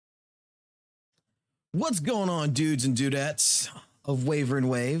What's going on, dudes and dudettes of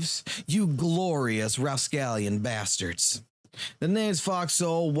WutheringWaves, you glorious rascallion bastards? The name's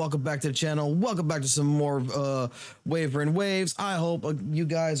FOXSOL. Welcome back to the channel. Welcome back to some more WutheringWaves. I hope you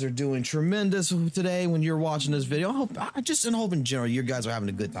guys are doing tremendous today when you're watching this video. I hope in general you guys are having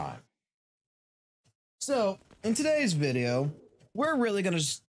a good time. So in today's video, we're really going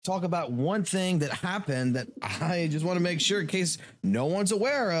to talk about one thing that happened that I just want to make sure, in case no one's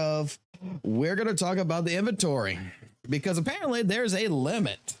aware of. We're going to talk about the inventory because apparently there's a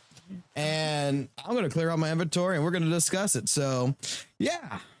limit, and I'm going to clear out my inventory and we're going to discuss it. So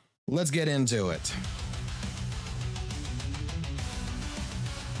yeah, let's get into it.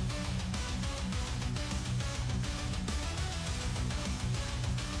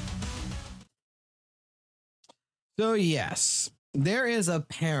 So yes, there is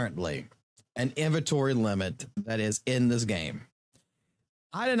apparently an inventory limit that is in this game.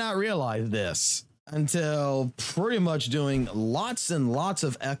 I did not realize this until pretty much doing lots and lots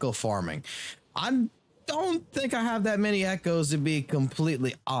of echo farming. I don't think I have that many echoes, to be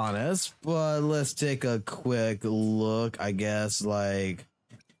completely honest, but let's take a quick look, I guess, like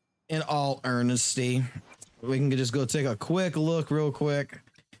in all earnesty. We can just go take a quick look real quick.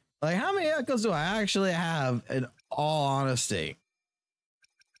 Like, how many echoes do I actually have in all honesty?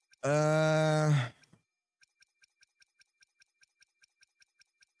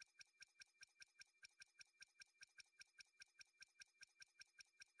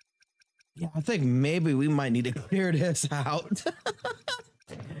 Yeah, I think maybe we might need to clear this out.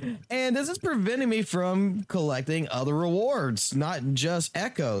 And this is preventing me from collecting other rewards, not just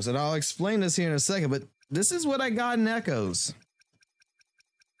echoes. And I'll explain this here in a second, but this is what I got in echoes.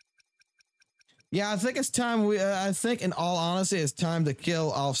 Yeah, I think it's time I think in all honesty, it's time to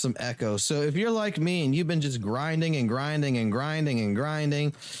kill off some echoes. So if you're like me and you've been just grinding and grinding and grinding and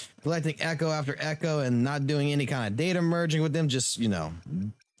grinding, collecting echo after echo and not doing any kind of data merging with them, just, you know,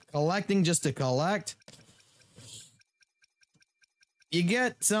 collecting just to collect, you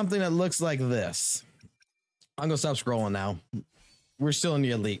get something that looks like this. I'm gonna stop scrolling now. We're still in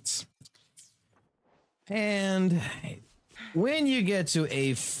the elites. And when you get to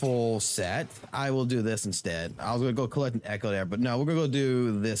a full set, I will do this instead. I was gonna go collect an echo there, but no, we're gonna go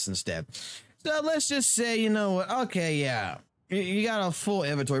do this instead. So let's just say, you know what? Okay, yeah. You got a full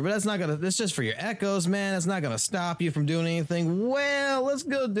inventory, but that's just for your echoes, man. It's not gonna stop you from doing anything. Well, let's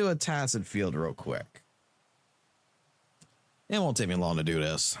go do a tacit field real quick. It won't take me long to do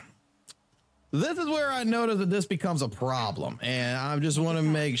this. This is where I notice that this becomes a problem, and I just want to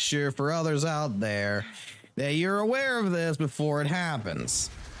make sure for others out there that you're aware of this before it happens.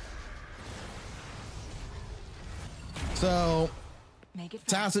 So,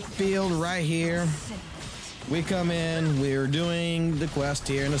 tacit field right here. We come in, we're doing the quest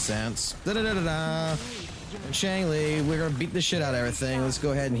here in a sense. Shangli, we're gonna beat the shit out of everything. Let's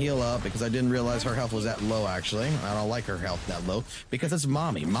go ahead and heal up because I didn't realize her health was that low, actually. I don't like her health that low because it's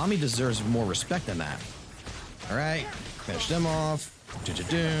mommy. Mommy deserves more respect than that. All right, finish them off.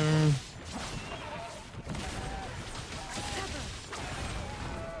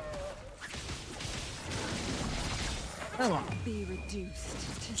 Come on.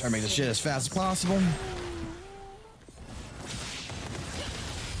 Try to make this shit as fast as possible.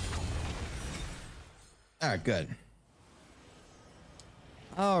 All right, good.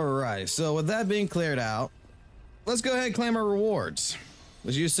 All right, so with that being cleared out, let's go ahead and claim our rewards.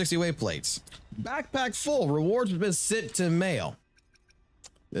 Let's use 60 weight plates. Backpack full. Rewards have been sent to mail.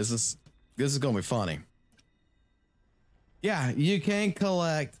 This is gonna be funny. Yeah, you can't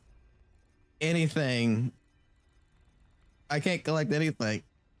collect anything. I can't collect anything.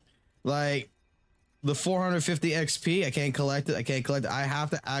 Like the 450 XP, I can't collect it. I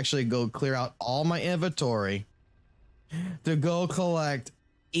have to actually go clear out all my inventory to go collect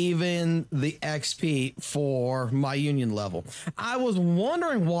even the XP for my union level. I was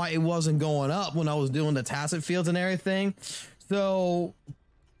wondering why it wasn't going up when I was doing the tacit fields and everything. So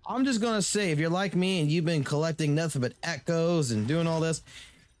I'm just gonna say, if you're like me and you've been collecting nothing but echoes and doing all this,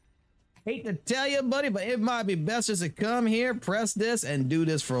 hate to tell you, buddy, but it might be best just to come here, press this, and do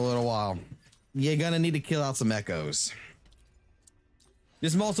this for a little while. You're gonna need to kill out some echoes.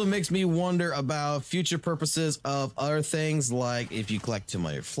 This also makes me wonder about future purposes of other things, like if you collect too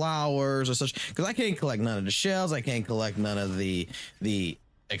many flowers or such, because I can't collect none of the shells. I can't collect none of the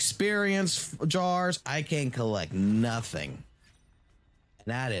experience jars. I can't collect nothing. And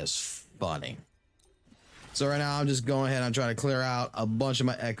that is funny. So right now I'm just going ahead. I'm trying to clear out a bunch of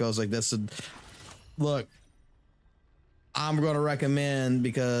my echoes like this. So look, I'm going to recommend,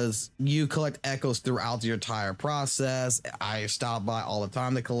 because you collect echoes throughout your entire process. I stop by all the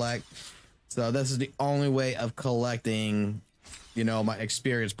time to collect. So this is the only way of collecting, you know, my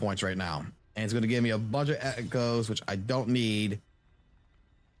experience points right now. And it's going to give me a bunch of echoes, which I don't need.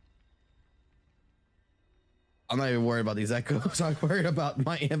 I'm not even worried about these echoes. I'm worried about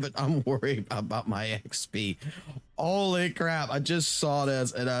my I'm worried about my XP. Holy crap. I just saw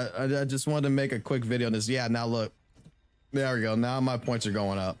this and I just wanted to make a quick video on this. Yeah, now look. There we go. Now my points are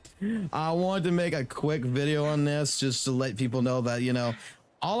going up. I wanted to make a quick video on this just to let people know that, you know,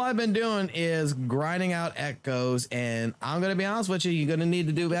 all I've been doing is grinding out echoes, and I'm going to be honest with you, you're going to need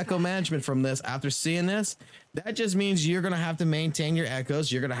to do echo management from this. After seeing this, that just means you're going to have to maintain your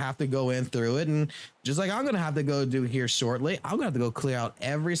echoes. You're going to have to go in through it. And just like I'm going to have to go do here shortly, I'm going to have to go clear out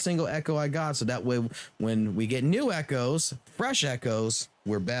every single echo I got. So that way, when we get new echoes, fresh echoes,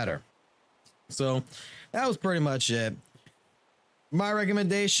 we're better. So that was pretty much it. My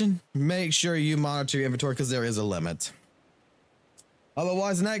recommendation, make sure you monitor your inventory because there is a limit.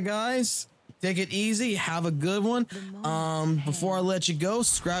 Otherwise than that, guys, take it easy. Have a good one. Before I let you go,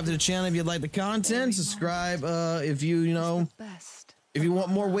 subscribe to the channel if you like the content. Subscribe if you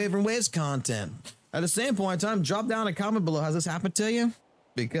want more WutheringWaves content. At the same point in time, drop down a comment below. Has this happened to you?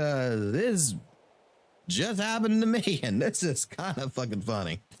 Because this just happened to me, and this is kind of fucking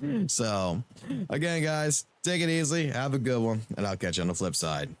funny. So, again, guys, take it easy. Have a good one, and I'll catch you on the flip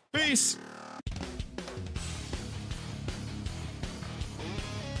side. Peace.